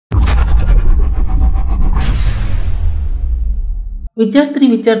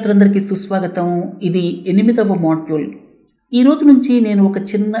విద్యార్థులందరికీ సుస్వాగతం. ఇది 8వ మాడ్యూల్. ఈ రోజు నుంచి నేను ఒక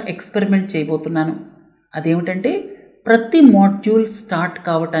చిన్న ఎక్స్పెరిమెంట్ చేయబోతున్నాను. అదేమిటంటే ప్రతి మాడ్యూల్ స్టార్ట్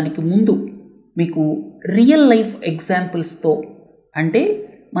కావటానికి ముందు మీకు రియల్ లైఫ్ ఎగ్జాంపుల్స్తో, అంటే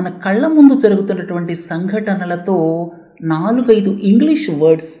మన కళ్ళ ముందు జరుగుతున్నటువంటి సంఘటనలతో 4-5 ఇంగ్లీష్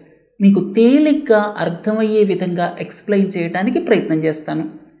వర్డ్స్ మీకు తేలిగ్గా అర్థమయ్యే విధంగా ఎక్స్ప్లెయిన్ చేయడానికి ప్రయత్నం చేస్తాను.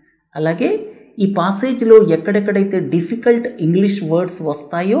 అలాగే ఈ పాసేజ్లో ఎక్కడెక్కడైతే డిఫికల్ట్ ఇంగ్లీష్ వర్డ్స్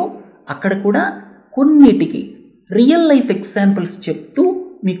వస్తాయో అక్కడ కూడా కొన్నిటికి రియల్ లైఫ్ ఎగ్జాంపుల్స్ చెప్తూ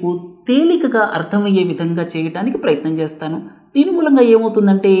మీకు తేలికగా అర్థమయ్యే విధంగా చేయడానికి ప్రయత్నం చేస్తాను. దీని మూలంగా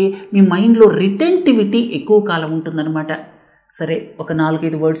ఏమవుతుందంటే మీ మైండ్లో రిటెంటివిటీ ఎక్కువ కాలం ఉంటుందన్నమాట. సరే, ఒక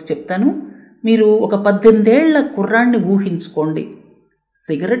 4-5 వర్డ్స్ చెప్తాను. మీరు ఒక 18 ఏళ్ల కుర్రాన్ని ఊహించుకోండి.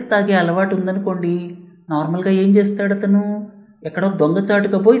 సిగరెట్ తాగే అలవాటు ఉందనుకోండి. నార్మల్గా ఏం చేస్తాడు అతను? ఎక్కడో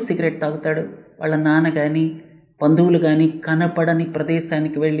దొంగచాటుగా పోయి సిగరెట్ తాగుతాడు. వాళ్ళ నాన్న కానీ బంధువులు కానీ కనపడని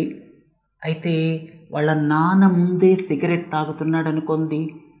ప్రదేశానికి వెళ్ళి. అయితే వాళ్ళ నాన్న ముందే సిగరెట్ తాగుతున్నాడు అనుకోండి.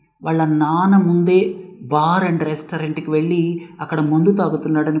 వాళ్ళ నాన్న ముందే బార్ అండ్ రెస్టారెంట్కి వెళ్ళి అక్కడ మందు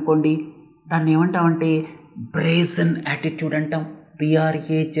తాగుతున్నాడు అనుకోండి. దాన్ని ఏమంటామంటే బ్రేజన్ యాటిట్యూడ్ అంటాం.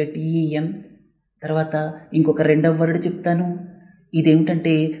 BRAZEN. తర్వాత ఇంకొక 2వ వర్డ్ చెప్తాను.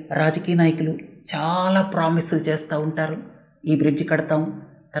 ఇదేమిటంటే రాజకీయ నాయకులు చాలా ప్రామిసులు చేస్తూ ఉంటారు. ఈ బ్రిడ్జ్ కడతాం,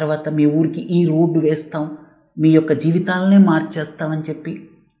 తర్వాత మీ ఊరికి ఈ రోడ్డు వేస్తాం, మీ యొక్క జీవితాలనే మార్చేస్తామని చెప్పి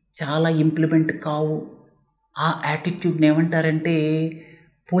చాలా ఇంప్లిమెంట్ కావు. ఆ యాటిట్యూడ్ని ఏమంటారంటే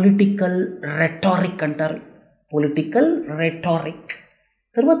పొలిటికల్ రెటారిక్ అంటారు. Political rhetoric.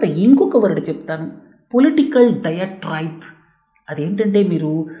 తర్వాత ఇంకొక వర్డ్ చెప్తాను, పొలిటికల్ డయాట్రైబ్. అదేంటంటే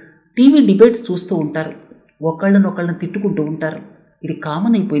మీరు టీవీ డిబేట్స్ చూస్తూ ఉంటారు, ఒకళ్ళనొకళ్ళని తిట్టుకుంటూ ఉంటారు. ఇది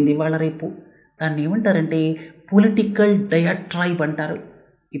కామన్ అయిపోయింది ఇవాళ రేపు. దాన్ని ఏమంటారంటే పొలిటికల్ డయాట్రైబ్ అంటారు.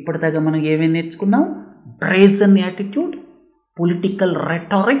 ఇప్పటిదాకా మనం ఏమేమి నేర్చుకున్నాం? బ్రేజన్ యాటిట్యూడ్, పొలిటికల్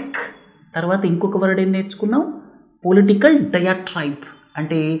రెటారిక్, తర్వాత ఇంకొక వర్డ్ ఏం నేర్చుకున్నాం? పొలిటికల్ డయాట్రైబ్.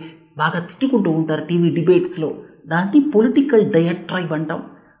 అంటే బాగా తిట్టుకుంటూ ఉంటారు టీవీ డిబేట్స్లో. దాన్ని పొలిటికల్ డయాట్రైబ్ అంటాం.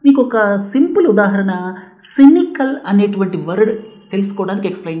 మీకు ఒక సింపుల్ ఉదాహరణ సినికల్ అనేటువంటి వర్డ్ తెలుసుకోవడానికి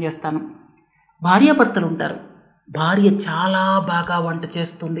ఎక్స్ప్లెయిన్ చేస్తాను. భార్యాభర్తలు ఉంటారు. భార్య చాలా బాగా వంట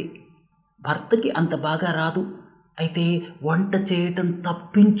చేస్తుంది, భర్తకి అంత బాగా రాదు. అయితే వంట చేయటం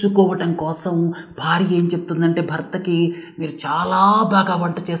తప్పించుకోవటం కోసం భార్య ఏం చెప్తుందంటే భర్తకి, మీరు చాలా బాగా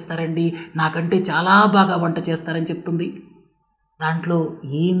వంట చేస్తారండి, నాకంటే చాలా బాగా వంట చేస్తారని చెప్తుంది. దాంట్లో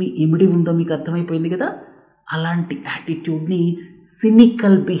ఏమి ఇమిడి ఉందో మీకు అర్థమైపోయింది కదా. అలాంటి యాటిట్యూడ్ని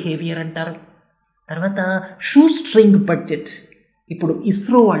సినికల్ బిహేవియర్ అంటారు. తర్వాత షూ స్ట్రింగ్ బడ్జెట్. ఇప్పుడు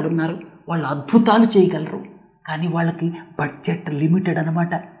ఇస్రో వాళ్ళు ఉన్నారు, వాళ్ళు అద్భుతాలు చేయగలరు, కానీ వాళ్ళకి బడ్జెట్ లిమిటెడ్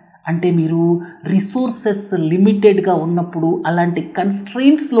అనమాట. అంటే మీరు రిసోర్సెస్ లిమిటెడ్గా ఉన్నప్పుడు, అలాంటి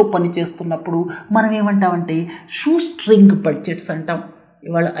కన్స్ట్రెయింట్స్లో పనిచేస్తున్నప్పుడు మనం ఏమంటామంటే షూ స్ట్రింగ్ బడ్జెట్స్ అంటాం.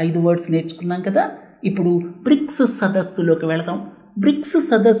 ఇవాళ 5 వర్డ్స్ నేర్చుకున్నాం కదా. ఇప్పుడు బ్రిక్స్ సదస్సులోకి వెళదాం. బ్రిక్స్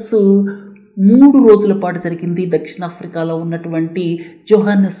సదస్సు 3 రోజుల పాటు జరిగింది దక్షిణాఫ్రికాలో ఉన్నటువంటి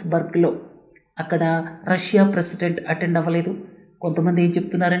జోహానస్బర్గ్లో. అక్కడ రష్యా ప్రెసిడెంట్ అటెండ్ అవ్వలేదు. కొంతమంది ఏం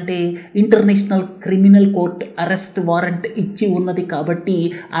చెప్తున్నారంటే international criminal court arrest warrant ఇచ్చి ఉన్నది కాబట్టి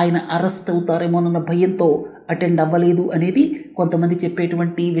ఆయన అరెస్ట్ అవుతారేమోనన్న భయంతో అటెండ్ అవ్వలేదు అనేది కొంతమంది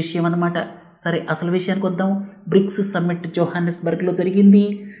చెప్పేటువంటి విషయం అన్నమాట. సరే, అసలు విషయానికి వద్దాం. బ్రిక్స్ సమ్మిట్ జోహానస్బర్గ్లో జరిగింది.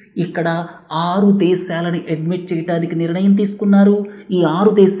 ఇక్కడ 6 దేశాలని అడ్మిట్ చేయడానికి నిర్ణయం తీసుకున్నారు. ఈ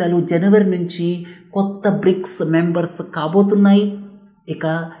 6 దేశాలు జనవరి నుంచి కొత్త బ్రిక్స్ మెంబర్స్ కాబోతున్నాయి. ఇక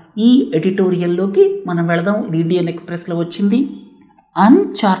ఈ ఎడిటోరియల్లోకి మనం వెళదాం. ఇది ఇండియన్ ఎక్స్ప్రెస్లో వచ్చింది.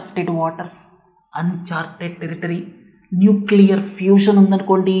 Uncharted waters, Uncharted territory. Nuclear fusion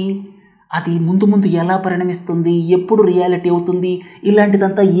ఉందనుకోండి, అది ముందు ముందు ఎలా పరిణమిస్తుంది, ఎప్పుడు రియాలిటీ అవుతుంది,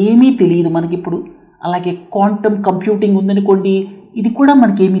 ఇలాంటిదంతా ఏమీ తెలియదు మనకిప్పుడు. అలాగే క్వాంటమ్ కంప్యూటింగ్ ఉందనుకోండి, ఇది కూడా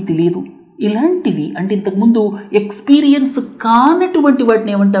మనకేమీ తెలియదు. ఇలాంటివి అంటే ఇంతకుముందు ఎక్స్పీరియన్స్ కానటువంటి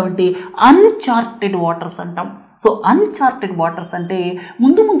వాటిని ఏమంటామంటే అన్చార్టెడ్ వాటర్స్ అంటాం. సో అన్చార్టెడ్ వాటర్స్ అంటే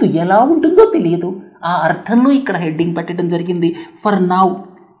ముందు ముందు ఎలా ఉంటుందో తెలియదు. ఆ అర్థంలో ఇక్కడ హెడ్డింగ్ పెట్టడం జరిగింది. ఫర్ నౌ,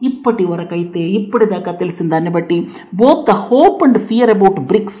 ఇప్పటి వరకైతే, ఇప్పటిదాకా తెలిసిన దాన్ని బట్టి, both the hope and fear about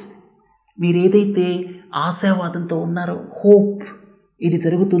bricks. మీరు ఏదైతే ఆశావాదంతో ఉన్నారో, హోప్ ఇది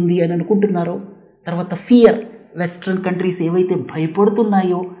జరుగుతుంది అని అనుకుంటున్నారో, తర్వాత ఫియర్, వెస్ట్రన్ కంట్రీస్ ఏవైతే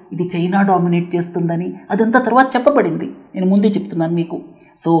భయపడుతున్నాయో ఇది చైనా డామినేట్ చేస్తుందని, అదంతా తర్వాత చెప్పబడింది. నేను ముందే చెప్తున్నాను మీకు.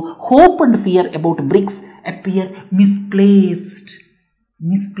 So hope and fear about bricks appear misplaced.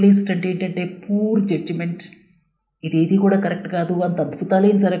 Misplaced అంటే ఏంటంటే పూర్ జడ్జిమెంట్. ఇది ఏది కూడా కరెక్ట్ కాదు, అంత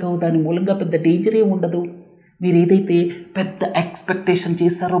అద్భుతాలేం జరగవు, దాని మూలంగా పెద్ద డేంజర్ ఏమి ఉండదు. మీరు ఏదైతే పెద్ద ఎక్స్పెక్టేషన్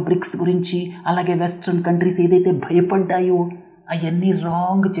చేస్తారో బ్రిక్స్ గురించి, అలాగే వెస్ట్రన్ కంట్రీస్ ఏదైతే భయపడ్డాయో అవన్నీ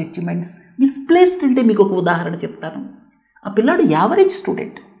రాంగ్ జడ్జిమెంట్స్. మిస్ప్లేస్డ్ అంటే మీకు ఒక ఉదాహరణ చెప్తాను. ఆ పిల్లాడు యావరేజ్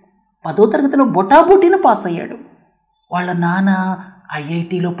స్టూడెంట్, 10వ తరగతిలో బొటాబొటిన పాస్ అయ్యాడు. వాళ్ళ నాన్న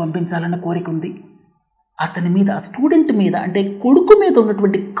ఐఐటీలో పంపించాలన్న కోరిక ఉంది. అతని మీద, ఆ స్టూడెంట్ మీద, అంటే కొడుకు మీద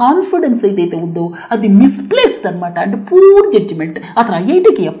ఉన్నటువంటి కాన్ఫిడెన్స్ ఏదైతే ఉందో అది మిస్ప్లేస్డ్ అనమాట. అంటే పూర్ జడ్జిమెంట్. అతను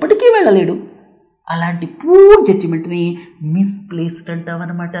ఐఐటీకి ఎప్పటికీ వెళ్ళలేడు. అలాంటి పూర్ జడ్జిమెంట్ని మిస్ప్లేస్డ్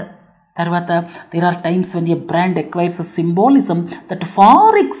అంటామన్నమాట. తర్వాత there are times when a brand acquires a symbolism that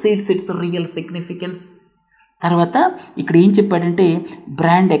far exceeds it's real significance. తర్వాత ఇక్కడ ఏం చెప్పాడంటే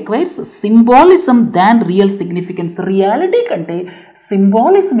బ్రాండ్ ఎక్వైర్స్ సింబాలిజం దాన్ రియల్ సిగ్నిఫికెన్స్. రియాలిటీ కంటే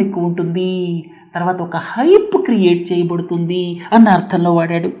సింబాలిజం ఎక్కువ ఉంటుంది. తర్వాత ఒక హైప్ క్రియేట్ చేయబడుతుంది అన్న అర్థంలో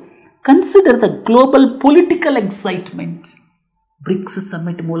వాడాడు. Consider the global political excitement. Bricks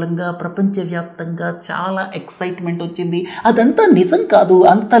summit మూలంగా ప్రపంచవ్యాప్తంగా చాలా ఎక్సైట్మెంట్ వచ్చింది. అదంతా నిజం కాదు,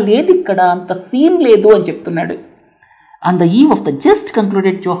 అంత లేదు ఇక్కడ, అంత సీన్ లేదు అని చెప్తున్నాడు. On the eve of the just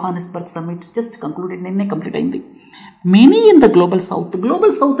concluded Johannesburg summit, just concluded, నిన్నే కంప్లీట్ అయింది. Many in the global south.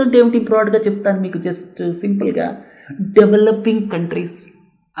 Global south అంటే ఏమిటి బ్రాడ్గా చెప్తాను మీకు, జస్ట్ సింపుల్గా developing countries,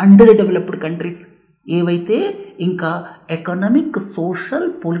 under developed countries ఏవైతే ఇంకా ఎకనామిక్, సోషల్,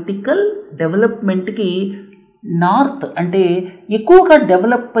 పొలిటికల్ డెవలప్మెంట్కి నార్త్ అంటే ఎక్కువగా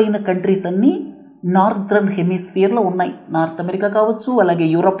డెవలప్ అయిన కంట్రీస్ అన్నీ నార్దర్న్ హెమిస్ఫియర్లో ఉన్నాయి. నార్త్ అమెరికా కావచ్చు, అలాగే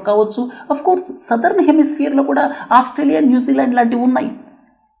యూరప్ కావచ్చు, అఫ్ కోర్స్ సదర్న్ హెమిస్ఫియర్లో కూడా ఆస్ట్రేలియా, న్యూజిలాండ్ లాంటివి ఉన్నాయి.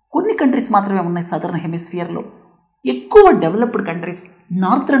 కొన్ని కంట్రీస్ మాత్రమే ఉన్నాయి సదర్న్ హెమిస్ఫియర్లో. ఎక్కువ డెవలప్డ్ కంట్రీస్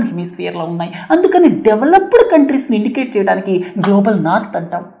నార్దర్న్ హెమిస్ఫియర్లో ఉన్నాయి. అందుకని డెవలప్డ్ కంట్రీస్ని ఇండికేట్ చేయడానికి గ్లోబల్ నార్త్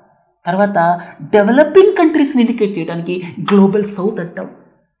అంటాం. తర్వాత డెవలపింగ్ కంట్రీస్ని ఇండికేట్ చేయడానికి గ్లోబల్ సౌత్ అంటాం.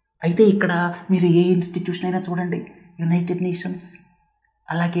 అయితే ఇక్కడ మీరు ఏ ఇన్స్టిట్యూషన్ అయినా చూడండి, యునైటెడ్ నేషన్స్,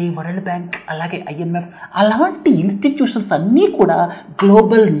 అలాగే వరల్డ్ బ్యాంక్, అలాగే IMF, అలాంటి ఇన్స్టిట్యూషన్స్ అన్నీ కూడా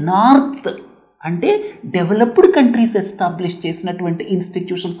గ్లోబల్ నార్త్ అంటే డెవలప్డ్ కంట్రీస్ ఎస్టాబ్లిష్ చేసినటువంటి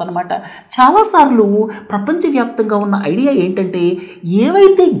ఇన్స్టిట్యూషన్స్ అనమాట. చాలాసార్లు ప్రపంచవ్యాప్తంగా ఉన్న ఐడియా ఏంటంటే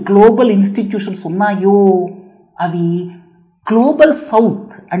ఏవైతే గ్లోబల్ ఇన్స్టిట్యూషన్స్ ఉన్నాయో అవి గ్లోబల్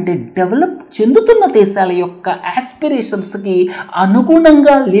సౌత్ అంటే డెవలప్ చెందుతున్న దేశాల యొక్క ఆస్పిరేషన్స్కి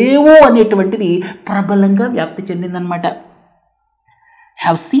అనుగుణంగా లేవు అనేటువంటిది ప్రబలంగా వ్యాప్తి చెందిందనమాట.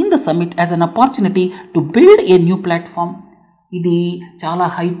 Have seen the summit as an opportunity to build a new platform. ఇది చాలా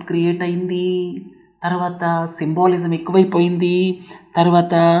హైప్ క్రియేట్ అయింది. తర్వాత సింబాలిజం ఎక్కువైపోయింది.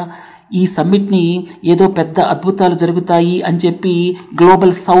 తర్వాత ఈ సమ్మిట్ని ఏదో పెద్ద అద్భుతాలు జరుగుతాయి అని చెప్పి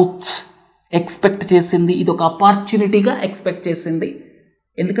గ్లోబల్ సౌత్ ఎక్స్పెక్ట్ చేసింది. ఇది ఒక ఆపర్చునిటీగా ఎక్స్పెక్ట్ చేసింది.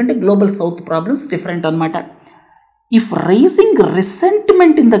 ఎందుకంటే గ్లోబల్ సౌత్ ప్రాబ్లమ్స్ డిఫరెంట్ అనమాట. If rising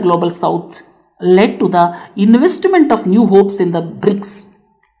resentment in the global south led to the investment of new hopes in the bricks.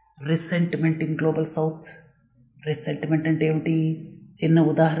 Resentment in global south. Resentment అంటే ఏమిటి? చిన్న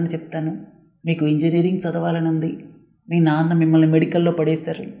ఉదాహరణ చెప్తాను. మీకు ఇంజనీరింగ్ చదవాలని ఉంది, మీ నాన్న మిమ్మల్ని మెడికల్లో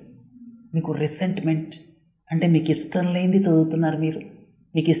పడేశారు. మీకు రిసెంట్మెంట్ అంటే మీకు ఇష్టం లేనిది చదువుతున్నారు,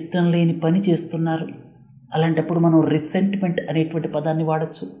 మీకు ఇష్టం లేని పని చేస్తున్నారు. అలాంటప్పుడు మనం రిసెంట్మెంట్ అనేటువంటి పదాన్ని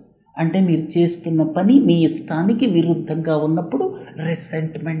వాడచ్చు. అంటే మీరు చేస్తున్న పని మీ ఇష్టానికి విరుద్ధంగా ఉన్నప్పుడు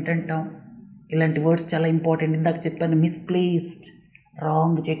రిసెంట్మెంట్ అంటాం. ఇలాంటి వర్డ్స్ చాలా ఇంపార్టెంట్. ఇందాక చెప్పాను మిస్ప్లేస్డ్,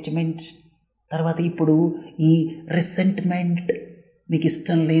 రాంగ్ జడ్జిమెంట్. తర్వాత ఇప్పుడు ఈ రిసెంట్మెంట్ మీకు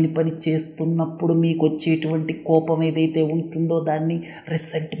ఇష్టం లేని పని చేస్తున్నప్పుడు మీకు వచ్చేటువంటి కోపం ఏదైతే ఉంటుందో దాన్ని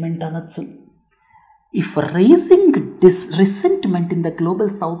రిసెంట్మెంట్ అనొచ్చు. If rising resentment in the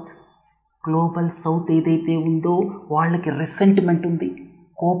global south, global south ఏదైతే ఉందో వాళ్ళకి రిసెంట్మెంట్ ఉంది,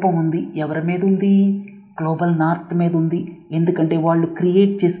 కోపం ఉంది. ఎవరి మీద ఉంది? గ్లోబల్ నార్త్ మీద ఉంది. ఎందుకంటే వాళ్ళు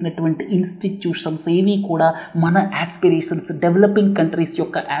క్రియేట్ చేసినటువంటి ఇన్స్టిట్యూషన్స్ ఏవి కూడా మన ఆస్పిరేషన్స్, డెవలపింగ్ కంట్రీస్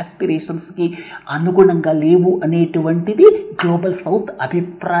యొక్క ఆస్పిరేషన్స్కి అనుగుణంగా లేవు అనేటువంటిది గ్లోబల్ సౌత్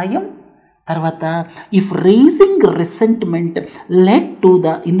అభిప్రాయం. తర్వాత if rising resentment led to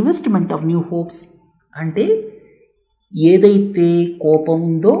the investment of new hopes అంటే ఏదైతే కోపం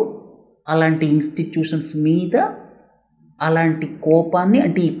ఉందో అలాంటి ఇన్స్టిట్యూషన్స్ మీద అలాంటి కోపాన్ని,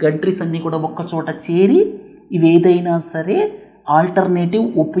 అంటే ఈ కంట్రీస్ అన్నీ కూడా ఒక్కచోట చేరి ఇవి ఏదైనా సరే ఆల్టర్నేటివ్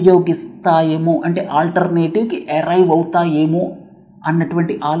ఉపయోగిస్తాయేమో, అంటే ఆల్టర్నేటివ్కి అరైవ్ అవుతాయేమో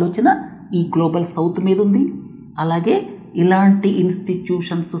అన్నటువంటి ఆలోచన ఈ గ్లోబల్ సౌత్ మీద ఉంది. అలాగే ఇలాంటి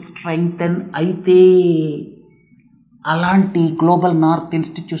ఇన్స్టిట్యూషన్స్ స్ట్రెంగ్థెన్ అయితే అలాంటి గ్లోబల్ నార్త్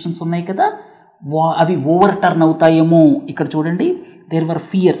ఇన్స్టిట్యూషన్స్ ఉన్నాయి కదా, అవి ఓవర్ టర్న్ అవుతాయేమో. ఇక్కడ చూడండి, there were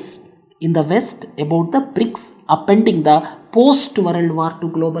fears in the West about the BRICS appending the post-World War II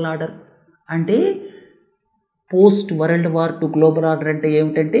global order. అంటే post-World War II global order అంటే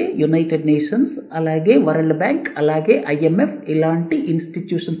ఏమిటంటే యునైటెడ్ నేషన్స్, అలాగే వరల్డ్ బ్యాంక్, అలాగే IMF ఇలాంటి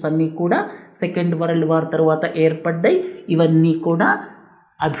ఇన్స్టిట్యూషన్స్ అన్నీ కూడా సెకండ్ వరల్డ్ వార్ తర్వాత ఏర్పడ్డాయి. ఇవన్నీ కూడా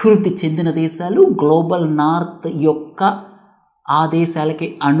అభివృద్ధి చెందిన దేశాలు గ్లోబల్ నార్త్ యొక్క ఆ దేశాలకి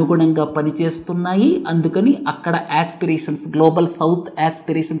అనుగుణంగా పనిచేస్తున్నాయి. అందుకని అక్కడ యాస్పిరేషన్స్, గ్లోబల్ సౌత్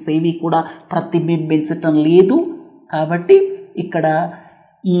యాస్పిరేషన్స్ ఏవి కూడా ప్రతిబింబించటం లేదు. కాబట్టి ఇక్కడ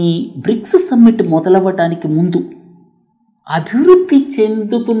ఈ బ్రిక్స్ సమ్మిట్ మొదలవ్వటానికి ముందు అభివృద్ధి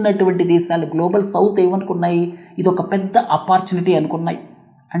చెందుతున్నటువంటి దేశాలు గ్లోబల్ సౌత్ ఏమనుకున్నాయి, ఇది ఒక పెద్ద ఆపర్చునిటీ అనుకున్నాయి.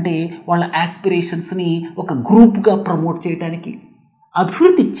 అంటే వాళ్ళ యాస్పిరేషన్స్ని ఒక గ్రూప్గా ప్రమోట్ చేయడానికి.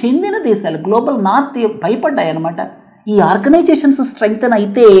 అభివృద్ధి చెందిన దేశాలు గ్లోబల్ నార్త్ భయపడ్డాయి అన్నమాట. ఈ ఆర్గనైజేషన్స్ స్ట్రెంగ్తన్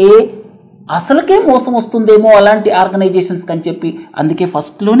అయితే అసలుకే మోసం వస్తుందేమో అలాంటి ఆర్గనైజేషన్స్ అని చెప్పి అందుకే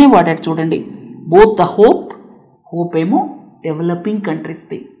ఫస్ట్లోనే వాడాడు చూడండి. బోత్ ద హోప్ ఏమో డెవలపింగ్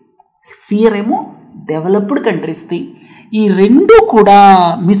కంట్రీస్ది, ఫియర్ ఏమో డెవలప్డ్ కంట్రీస్ది. ఈ రెండు కూడా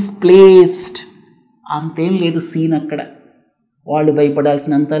మిస్ప్లేస్డ్. అంతేం లేదు సీన్ అక్కడ. వాళ్ళు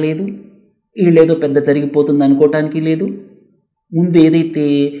భయపడాల్సినంత లేదు, వీళ్ళేదో పెద్ద జరిగిపోతుంది అనుకోవటానికి లేదు. ముందు ఏదైతే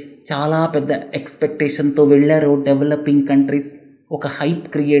చాలా పెద్ద ఎక్స్పెక్టేషన్తో వెళ్ళారో డెవలపింగ్ కంట్రీస్, ఒక హైప్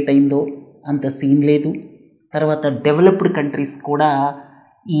క్రియేట్ అయిందో అంత సీన్ లేదు. తర్వాత డెవలప్డ్ కంట్రీస్ కూడా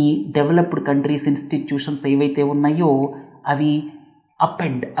ఈ డెవలప్డ్ కంట్రీస్ ఇన్స్టిట్యూషన్స్ ఏవైతే ఉన్నాయో అవి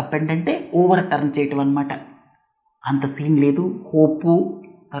అపెండ్ అంటే ఓవర్ టర్న్ చేయటం అన్నమాట. అంత సీన్ లేదు. హోపు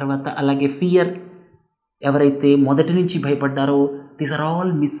తర్వాత అలాగే ఫియర్, ఎవరైతే మొదటి నుంచి భయపడ్డారో దీస్ ఆర్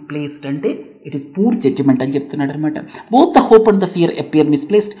ఆల్ మిస్ప్లేస్డ్. అంటే ఇట్ ఈస్ పూర్ జడ్జిమెంట్ అని చెప్తున్నాడు అనమాట. Both the hope and the fear appear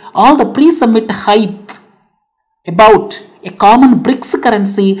misplaced. All the pre summit hype about a common bricks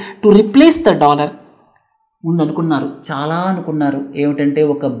currency to replace the dollar. ముందు అనుకున్నారు, చాలా అనుకున్నారు, ఏమిటంటే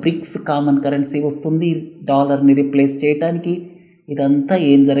ఒక బ్రిక్స్ కామన్ కరెన్సీ వస్తుంది డాలర్ని రిప్లేస్ చేయడానికి. ఇదంతా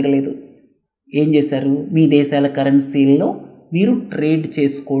ఏం జరగలేదు. ఏం చేశారు, మీ దేశాల కరెన్సీల్లో మీరు ట్రేడ్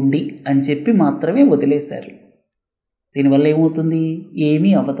చేసుకోండి అని చెప్పి మాత్రమే వదిలేశారు. దీనివల్ల ఏమవుతుంది,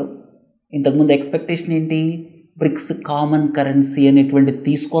 ఏమీ అవ్వదు. ఇంతకుముందు ఎక్స్పెక్టేషన్ ఏంటి, బ్రిక్స్ కామన్ కరెన్సీ అనేటువంటిది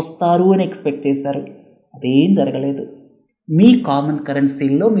తీసుకొస్తారు అని ఎక్స్పెక్ట్ చేశారు. అదేం జరగలేదు. మీ కామన్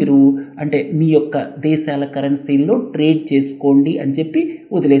కరెన్సీల్లో మీరు అంటే మీ యొక్క దేశాల కరెన్సీల్లో ట్రేడ్ చేసుకోండి అని చెప్పి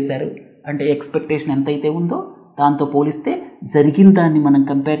వదిలేశారు. అంటే ఎక్స్పెక్టేషన్ ఎంతైతే ఉందో దాంతో పోలిస్తే జరిగిన దాన్ని మనం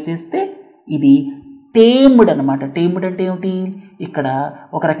కంపేర్ చేస్తే ఇది టేమ్డ్ అనమాట. టేమ్డ్ అంటే ఏమిటి, ఇక్కడ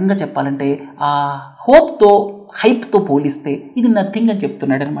ఒక రకంగా చెప్పాలంటే ఆ హైప్తో పోలిస్తే ఇది నథింగ్ అని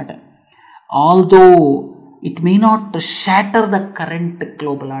చెప్తున్నాడు అనమాట. Although it may not shatter the current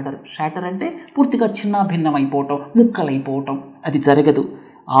global order. Shatter అంటే పూర్తిగా చిన్న భిన్నం అయిపోవటం, ముక్కలైపోవటం, అది జరగదు.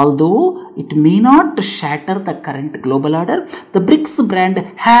 Although it may not shatter the current global order, the bricks brand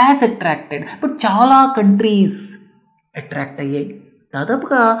has attracted. But చాలా కంట్రీస్ అట్రాక్ట్ అయ్యాయి.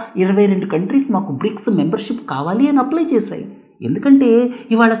 దాదాపుగా 22 కంట్రీస్ మాకు బ్రిక్స్ మెంబర్షిప్ కావాలి అని అప్లై చేశాయి. ఎందుకంటే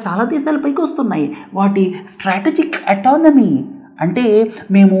ఇవాళ చాలా దేశాలు పైకి వస్తున్నాయి. వాటి స్ట్రాటజిక్ అటానమీ అంటే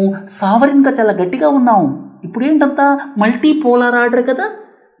మేము సావరిన్గా చాలా గట్టిగా ఉన్నాం. ఇప్పుడు ఏంటంతా మల్టీపోలార్ ఆర్డర్ కదా,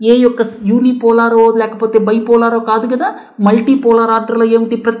 ఏ యొక్క యూనిపోలారో లేకపోతే బైపోలారో కాదు కదా. మల్టీపోలార్ ఆర్డర్లో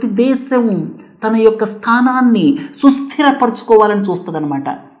ఏమిటి, ప్రతి దేశం తన యొక్క స్థానాన్ని సుస్థిరపరచుకోవాలని చూస్తుంది అనమాట.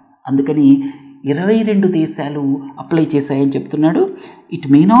 అందుకని 22 దేశాలు అప్లై చేశాయని చెప్తున్నాడు. It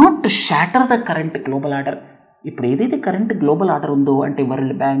may not shatter the current global order. ఇప్పుడు ఏదైతే కరెంట్ గ్లోబల్ ఆర్డర్ ఉందో అంటే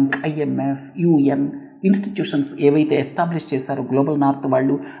world bank, IMF, UN institutions ఏవైతే ఎస్టాబ్లిష్ చేశారో గ్లోబల్ నార్త్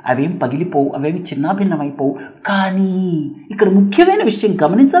వాళ్ళు, అవేం పగిలిపోవు, అవేమి చిన్నాభిన్నమైపోవు. కానీ ఇక్కడ ముఖ్యమైన విషయం,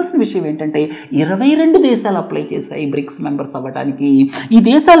 గమనించాల్సిన విషయం ఏంటంటే 22 దేశాలు అప్లై చేశాయి బ్రిక్స్ మెంబర్స్ అవ్వడానికి. ఈ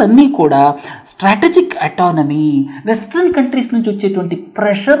దేశాలన్నీ కూడా స్ట్రాటజిక్ అటానమీ, వెస్ట్రన్ కంట్రీస్ నుంచి వచ్చేటువంటి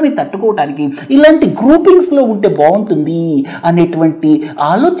ప్రెషర్ని తట్టుకోవడానికి ఇలాంటి గ్రూపింగ్స్లో ఉంటే బాగుంటుంది అనేటువంటి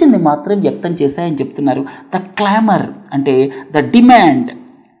ఆలోచనని మాత్రం వ్యక్తం చేశాయని చెప్తున్నారు. ద క్లామర్ అంటే ద డిమాండ్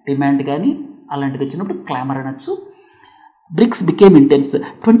కానీ అలాంటిది వచ్చినప్పుడు క్లామర్ అనొచ్చు. Bricks became intense.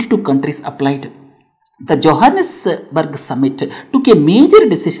 22 countries applied. The జోహానస్బర్గ్ summit took a major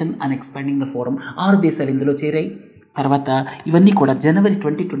decision on expanding the forum. 6 దేశాలు ఇందులో చేరాయి. తర్వాత ఇవన్నీ కూడా జనవరి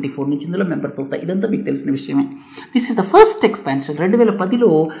 2024 నుంచి ఇందులో మెంబర్స్ అవుతాయి. ఇదంతా మీకు తెలిసిన విషయమే. This is the first expansion.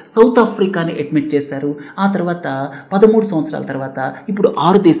 2010లో south ఆఫ్రికాని admit చేశారు. ఆ తర్వాత 13 సంవత్సరాల తర్వాత ఇప్పుడు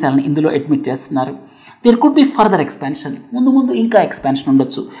 6 దేశాలను ఇందులో అడ్మిట్ చేస్తున్నారు. There could be further expansion. ముందు ఇంకా ఎక్స్పాన్షన్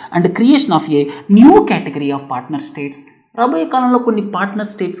ఉండొచ్చు. And creation of a new category of partner states. రాబోయే కాలంలో కొన్ని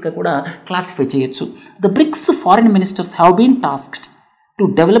పార్ట్నర్ స్టేట్స్గా కూడా క్లాసిఫై చేయొచ్చు. The bricks foreign ministers have been tasked to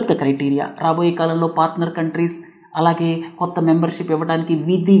develop the criteria. రాబోయే కాలంలో పార్ట్నర్ కంట్రీస్ అలాగే కొత్త మెంబర్షిప్ ఇవ్వడానికి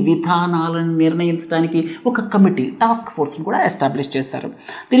విధి విధానాలను నిర్ణయించడానికి ఒక కమిటీ, టాస్క్ ఫోర్స్ని కూడా ఎస్టాబ్లిష్ చేశారు.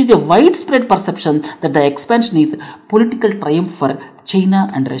 There is a wide spread perception that the expansion is political Triumph for China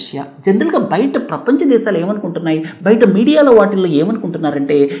and Russia. జనరల్గా బయట ప్రపంచ దేశాలు ఏమనుకుంటున్నాయి, బయట మీడియాలో వాటిల్లో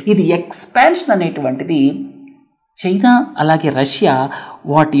ఏమనుకుంటున్నారంటే ఇది ఎక్స్పాన్షన్ అనేటువంటిది చైనా అలాగే రష్యా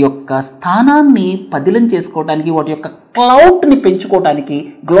వాటి యొక్క స్థానాన్ని పదిలం చేసుకోవడానికి, వాటి యొక్క క్లౌట్ని పెంచుకోవడానికి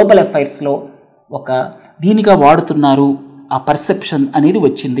గ్లోబల్ అఫైర్స్లో ఒక దీనిగా వాడుతున్నారు ఆ పర్సెప్షన్ అనేది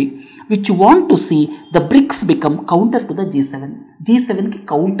వచ్చింది. Which want to see the bricks become counter to the G7. G7కి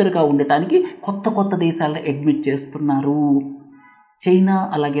కౌంటర్గా ఉండటానికి కొత్త కొత్త దేశాలను అడ్మిట్ చేస్తున్నారు. చైనా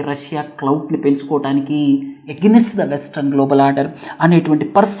అలాగే రష్యా క్లౌడ్ని పెంచుకోవడానికి against the western global order అనేటువంటి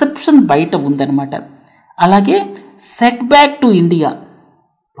పర్సెప్షన్ బయట ఉందన్నమాట. అలాగే సెట్ బ్యాక్ టు ఇండియా,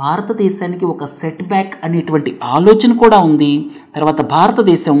 భారతదేశానికి ఒక సెట్ బ్యాక్ అనేటువంటి ఆలోచన కూడా ఉంది. తర్వాత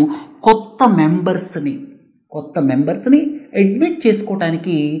భారతదేశం కొత్త మెంబర్స్ని అడ్మిట్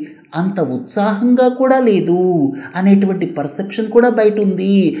చేసుకోవడానికి అంత ఉత్సాహంగా కూడా లేదు అనేటువంటి పర్సెప్షన్ కూడా బయట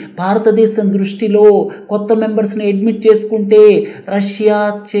ఉంది. భారతదేశం దృష్టిలో కొత్త మెంబర్స్ని అడ్మిట్ చేసుకుంటే రష్యా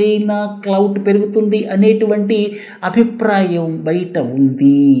చైనా క్లౌడ్ పెరుగుతుంది అనేటువంటి అభిప్రాయం బయట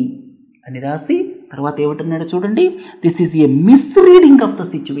ఉంది అని రాసి తర్వాత ఏమంటున్నాడు చూడండి, this is a మిస్రీడింగ్ of the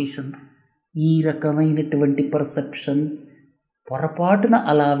situation. ఈ రకమైనటువంటి పర్సెప్షన్ పొరపాటున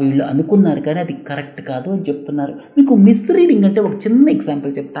అలా వీళ్ళు అనుకున్నారు కానీ అది కరెక్ట్ కాదు అని చెప్తున్నారు. మీకు మిస్రీడింగ్ అంటే ఒక చిన్న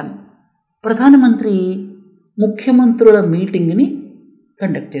ఎగ్జాంపుల్ చెప్తాను. ప్రధానమంత్రి ముఖ్యమంత్రుల మీటింగ్ని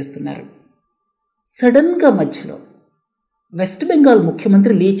కండక్ట్ చేస్తున్నారు. సడన్గా మధ్యలో వెస్ట్ బెంగాల్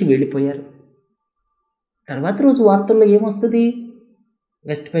ముఖ్యమంత్రి లేచి వెళ్ళిపోయారు. తర్వాత రోజు వార్తల్లో ఏమొస్తుంది,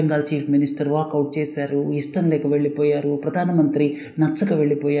 west Bengal chief minister walkout చేశారు, ఇష్టం లేక వెళ్ళిపోయారు, ప్రధానమంత్రి నచ్చక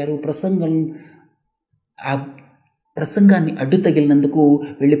వెళ్ళిపోయారు, ప్రసంగాన్ని అడ్డు తగిలినందుకు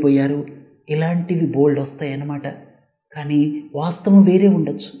వెళ్ళిపోయారు. ఇలాంటివి బోల్డ్ వస్తాయి అన్నమాట. కానీ వాస్తవం వేరే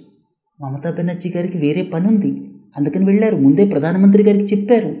ఉండొచ్చు. మమతా బెనర్జీ గారికి వేరే పని ఉంది, అందుకని వెళ్ళారు. ముందే ప్రధానమంత్రి గారికి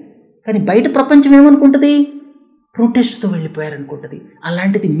చెప్పారు. కానీ బయట ప్రపంచం ఏమనుకుంటుంది, ప్రొటెస్ట్తో వెళ్ళిపోయారు అనుకుంటుంది.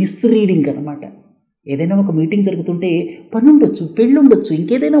 అలాంటిది మిస్రీడింగ్ అనమాట. ఏదైనా ఒక మీటింగ్ జరుగుతుంటే పని ఉండొచ్చు, పెళ్ళి ఉండొచ్చు,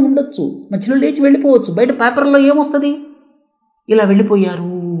 ఇంకేదైనా ఉండొచ్చు, మధ్యలో లేచి వెళ్ళిపోవచ్చు. బయట పేపర్లో ఏమొస్తుంది, ఇలా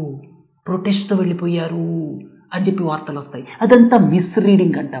వెళ్ళిపోయారు, ప్రొటెస్ట్తో వెళ్ళిపోయారు అని చెప్పి వార్తలు వస్తాయి. అదంతా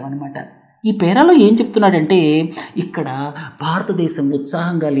మిస్రీడింగ్ అంటామన్నమాట. ఈ పేరాలో ఏం చెప్తున్నాడంటే, ఇక్కడ భారతదేశం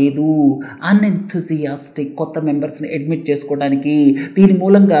ఉత్సాహంగా లేదు, అన్ఎంథూసియాస్టిక్ కొత్త మెంబర్స్ని అడ్మిట్ చేసుకోవడానికి. దీని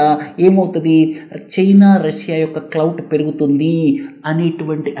మూలంగా ఏమవుతుంది, చైనా రష్యా యొక్క క్లౌడ్ పెరుగుతుంది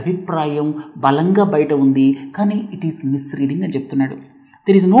అనేటువంటి అభిప్రాయం బలంగా బయట ఉంది. కానీ ఇట్ ఈస్ మిస్రీడింగ్ అని చెప్తున్నాడు.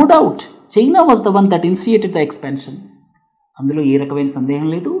 There is no doubt China was the one that initiated the expansion. అందులో ఏ రకమైన సందేహం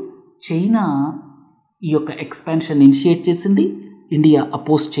లేదు. చైనా ఈ యొక్క ఎక్స్పాన్షన్ ఇనిషియేట్ చేసింది, ఇండియా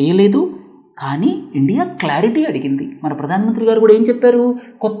అపోజ్ చేయలేదు. కానీ ఇండియా క్లారిటీ అడిగింది. మన ప్రధానమంత్రి గారు కూడా ఏం చెప్పారు,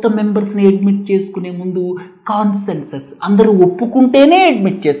 కొత్త మెంబర్స్ని అడ్మిట్ చేసుకునే ముందు కాన్సెన్సస్, అందరూ ఒప్పుకుంటేనే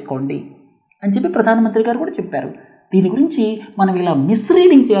అడ్మిట్ చేసుకోండి అని చెప్పి ప్రధానమంత్రి గారు కూడా చెప్పారు. దీని గురించి మనం ఇలా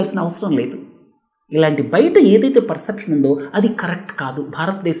మిస్రీడింగ్ చేయాల్సిన అవసరం లేదు. ఇలాంటి బయట ఏదైతే పర్సెప్షన్ ఉందో అది కరెక్ట్ కాదు.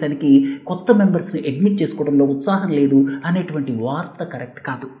 భారతదేశానికి కొత్త మెంబర్స్ని అడ్మిట్ చేసుకోవడంలో ఉత్సాహం లేదు అనేటువంటి వార్త కరెక్ట్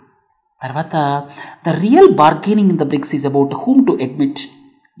కాదు. తర్వాత the real bargaining in the bricks is about whom to admit.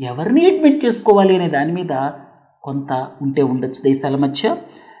 ఎవరిని అడ్మిట్ చేసుకోవాలి అనే దాని మీద కొంత ఉంటే ఉండొచ్చు దేశాల మధ్య.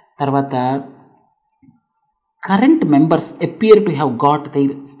 తర్వాత current members appear to have got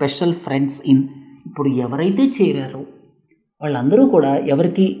their special friends in. ఇప్పుడు ఎవరైతే చేరారో వాళ్ళందరూ కూడా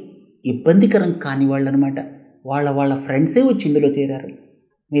ఎవరికి ఇబ్బందికరం కాని వాళ్ళు అనమాట. వాళ్ళ ఫ్రెండ్సే వచ్చి ఇందులో చేరారు.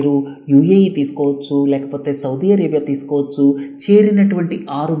 మీరు యుఏఈ తీసుకోవచ్చు, లేకపోతే సౌదీ అరేబియా తీసుకోవచ్చు. చేరినటువంటి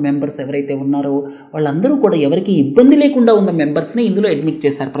 6 మెంబర్స్ ఎవరైతే ఉన్నారో వాళ్ళందరూ కూడా ఎవరికి ఇబ్బంది లేకుండా ఉన్న మెంబర్స్ని ఇందులో అడ్మిట్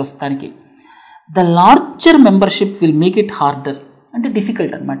చేశారు ప్రస్తుతానికి. The larger membership will make it harder, అంటే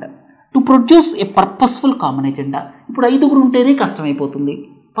డిఫికల్ట్ అనమాట, to produce A purposeful common agenda. ఇప్పుడు 5 ఉంటేనే కష్టమైపోతుంది,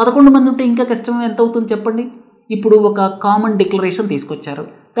 11 మంది ఉంటే ఇంకా కష్టం ఎంత అవుతుంది చెప్పండి. ఇప్పుడు ఒక కామన్ డిక్లరేషన్ తీసుకొచ్చారు,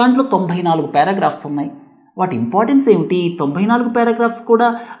 దాంట్లో 94 పారాగ్రాఫ్స్ ఉన్నాయి. వాటి ఇంపార్టెన్స్ ఏమిటి, 94 పారాగ్రాఫ్స్ కూడా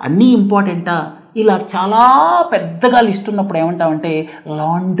అన్నీ ఇంపార్టెంటా? ఇలా చాలా పెద్దగా లిస్ట్ ఉన్నప్పుడు ఏమంటామంటే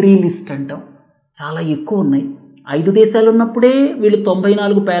లాండ్రీ లిస్ట్ అంటాం. చాలా ఎక్కువ ఉన్నాయి. 5 దేశాలు ఉన్నప్పుడే వీళ్ళు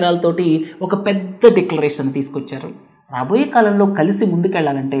 94 పారాలతోటి ఒక పెద్ద డిక్లరేషన్ తీసుకొచ్చారు. రాబోయే కాలంలో కలిసి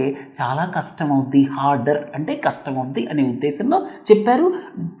ముందుకెళ్ళాలంటే చాలా కష్టం అవుద్ది, హార్డర్ అంటే కష్టం అవుద్ది అనే ఉద్దేశంలో చెప్పారు.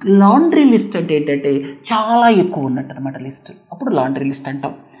 లాండ్రీ లిస్ట్ అంటే ఏంటంటే చాలా ఎక్కువ ఉన్నట్టు అనమాట లిస్ట్, అప్పుడు లాండ్రీ లిస్ట్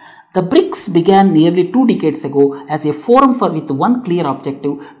అంటాం. The BRICS began nearly 2 decades ago as a forum with one clear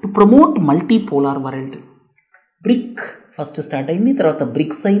objective, to promote multipolar world. BRIC first start అయింది, తర్వాత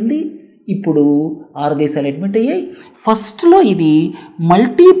బ్రిక్స్ అయింది, ఇప్పుడు 6 దేశాలు అడ్మిట్ అయ్యాయి. ఫస్ట్లో ఇది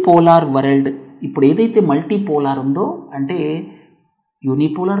మల్టీపోలార్ వరల్డ్. ఇప్పుడు ఏదైతే మల్టీపోలార్ ఉందో అంటే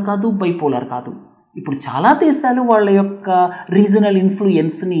యూనిపోలార్ కాదు, బైపోలార్ కాదు. ఇప్పుడు చాలా దేశాలు వాళ్ళ యొక్క రీజనల్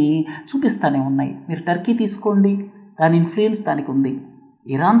ఇన్ఫ్లుయెన్స్ని చూపిస్తూనే ఉన్నాయి. మీరు టర్కీ తీసుకోండి, దాని ఇన్ఫ్లుయెన్స్ దానికి ఉంది.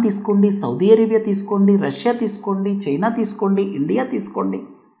 ఇరాన్ తీసుకోండి, సౌదీ అరేబియా తీసుకోండి, రష్యా తీసుకోండి, చైనా తీసుకోండి, ఇండియా తీసుకోండి.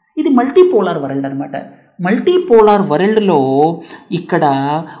 ఇది మల్టీపోలార్ వరల్డ్ అనమాట. మల్టీపోలార్ వరల్డ్లో ఇక్కడ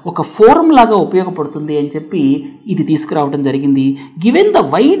ఒక ఫోరం లాగా ఉపయోగపడుతుంది అని చెప్పి ఇది తీసుకురావడం జరిగింది. Given the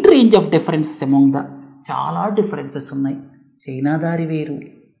wide range of differences among the, చాలా డిఫరెన్సెస్ ఉన్నాయి. చైనా దారి వేరు,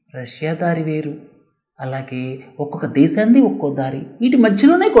 రష్యా దారి వేరు, అలాగే ఒక్కొక్క దేశాన్ని ఒక్కో దారి, వీటి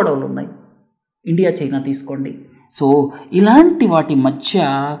మధ్యలోనే గొడవలు ఉన్నాయి. ఇండియా చైనా తీసుకోండి. సో ఇలాంటి వాటి మధ్య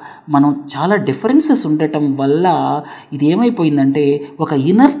మనం చాలా డిఫరెన్సెస్ ఉండటం వల్ల ఇది ఏమైపోయిందంటే ఒక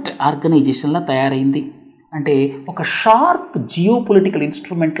ఇనర్ట్ ఆర్గనైజేషన్లా తయారైంది. అంటే ఒక షార్ప్ జియో పొలిటికల్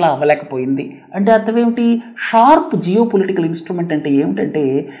ఇన్స్ట్రుమెంట్లా అవ్వలేకపోయింది. అంటే అర్థం ఏమిటి? షార్ప్ జియో పొలిటికల్ ఇన్స్ట్రుమెంట్ అంటే ఏమిటంటే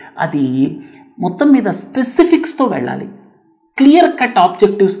అది మొత్తం మీద స్పెసిఫిక్స్తో వెళ్ళాలి, క్లియర్ కట్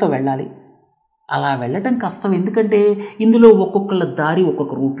ఆబ్జెక్టివ్స్తో వెళ్ళాలి. అలా వెళ్ళటం కష్టం, ఎందుకంటే ఇందులో ఒక్కొక్కళ్ళ దారి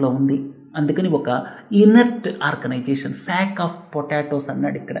ఒక్కొక్క రూట్లో ఉంది. అందుకని ఒక inert organisation, sack of potatoes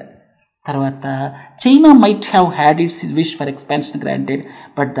అన్నాడు ఇక్కడ. తర్వాత China might have had it's wish for expansion granted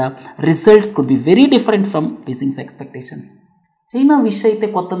but the results could be very different from బీజింగ్స్ expectations. China wish అయితే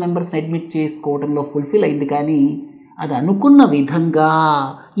కొత్త మెంబర్స్ని అడ్మిట్ చేసుకోవడంలో ఫుల్ఫిల్ అయింది, కానీ అది అనుకున్న విధంగా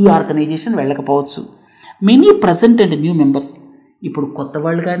ఈ organisation వెళ్ళకపోవచ్చు. Many present and new members, ఇప్పుడు కొత్త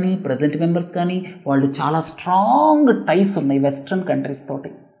వాళ్ళు కానీ ప్రజెంట్ మెంబర్స్ కానీ వాళ్ళు చాలా స్ట్రాంగ్ టైస్ ఉన్నాయి వెస్ట్రన్ కంట్రీస్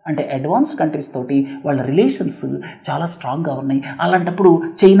తోటి, అంటే అడ్వాన్స్ కంట్రీస్ తోటి వాళ్ళ రిలేషన్స్ చాలా స్ట్రాంగ్గా ఉన్నాయి. అలాంటప్పుడు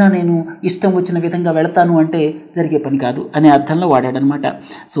చైనా నేను ఇష్టం వచ్చిన విధంగా వెళతాను అంటే జరిగే పని కాదు అనే అర్థంలో వాడాడనమాట.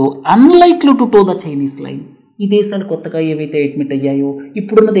 So unlikely to toe the Chinese line. ఈ దేశాలు కొత్తగా ఏవైతే అడ్మిట్ అయ్యాయో,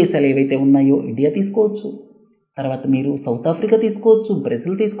 ఇప్పుడున్న దేశాలు ఏవైతే ఉన్నాయో, ఇండియా తీసుకోవచ్చు, తర్వాత మీరు సౌత్ ఆఫ్రికా తీసుకోవచ్చు,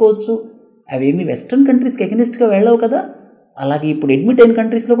 బ్రెజిల్ తీసుకోవచ్చు. అవేమి వెస్ట్రన్ కంట్రీస్కి ఎగనిస్ట్గా వెళ్ళవు కదా. అలాగే ఇప్పుడు అడ్మిట్ అయిన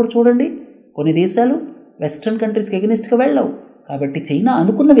కంట్రీస్లో కూడా చూడండి, కొన్ని దేశాలు వెస్ట్రన్ కంట్రీస్కి ఎగనిస్ట్గా వెళ్ళవు. కాబట్టి చైనా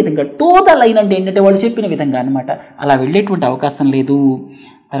అనుకున్న విధంగా టో ద లైన్ అంటే ఏంటంటే వాళ్ళు చెప్పిన విధంగా అనమాట, అలా వెళ్ళేటువంటి అవకాశం లేదు.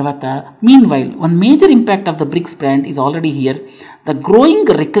 తర్వాత mean while one major impact of the bricks brand is already here, the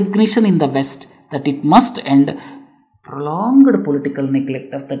growing recognition in the west that it must end prolonged political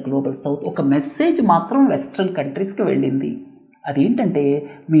neglect of the global south. ఒక మెసేజ్ మాత్రం వెస్ట్రన్ కంట్రీస్కి వెళ్ళింది, అదేంటంటే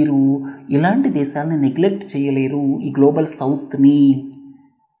మీరు ఇలాంటి దేశాలని neglect చేయలేరు, ఈ గ్లోబల్ సౌత్ని.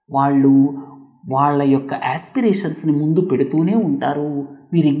 వాళ్ళు వాళ్ళ యొక్క యాస్పిరేషన్స్ని ముందు పెడుతూనే ఉంటారు.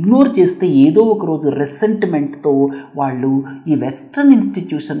 మీరు ఇగ్నోర్ చేస్తే ఏదో ఒక రోజు రెసెంట్మెంట్తో వాళ్ళు ఈ వెస్ట్రన్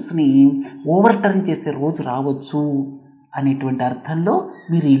ఇన్స్టిట్యూషన్స్ని ఓవర్టర్న్ చేసే రోజు రావచ్చు అనేటువంటి అర్థంలో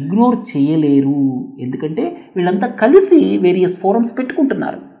మీరు ఇగ్నోర్ చేయలేరు. ఎందుకంటే వీళ్ళంతా కలిసి వేరియస్ ఫోరమ్స్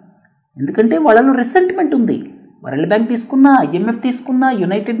పెట్టుకుంటున్నారు, ఎందుకంటే వాళ్ళలో రెసెంట్మెంట్ ఉంది. వరల్డ్ బ్యాంక్ తీసుకున్నా, IMF తీసుకున్నా,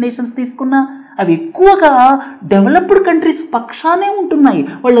 యునైటెడ్ నేషన్స్ తీసుకున్నా అవి ఎక్కువగా డెవలప్డ్ కంట్రీస్ పక్షానే ఉంటున్నాయి.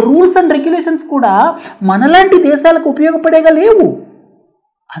 వాళ్ళ రూల్స్ అండ్ రెగ్యులేషన్స్ కూడా మనలాంటి దేశాలకు ఉపయోగపడేగా లేవు.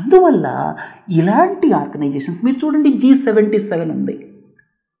 అందువల్ల ఇలాంటి ఆర్గనైజేషన్స్ మీరు చూడండి, G77 ఉంది,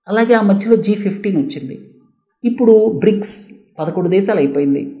 అలాగే ఆ మధ్యలో G15 వచ్చింది, ఇప్పుడు బ్రిక్స్ 11 దేశాలు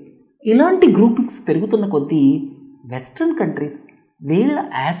అయిపోయింది. ఇలాంటి గ్రూపింగ్స్ పెరుగుతున్న కొద్దీ వెస్ట్రన్ కంట్రీస్ వీళ్ళ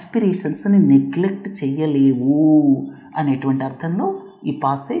యాస్పిరేషన్స్ని నెగ్లెక్ట్ చేయలేవు అనేటువంటి అర్థంలో ఈ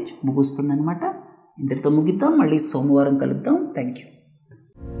పాసేజ్ ముగుస్తుందన్నమాట. ఇంతటితో ముగిద్దాం, మళ్ళీ సోమవారం కలుద్దాం. Thank you.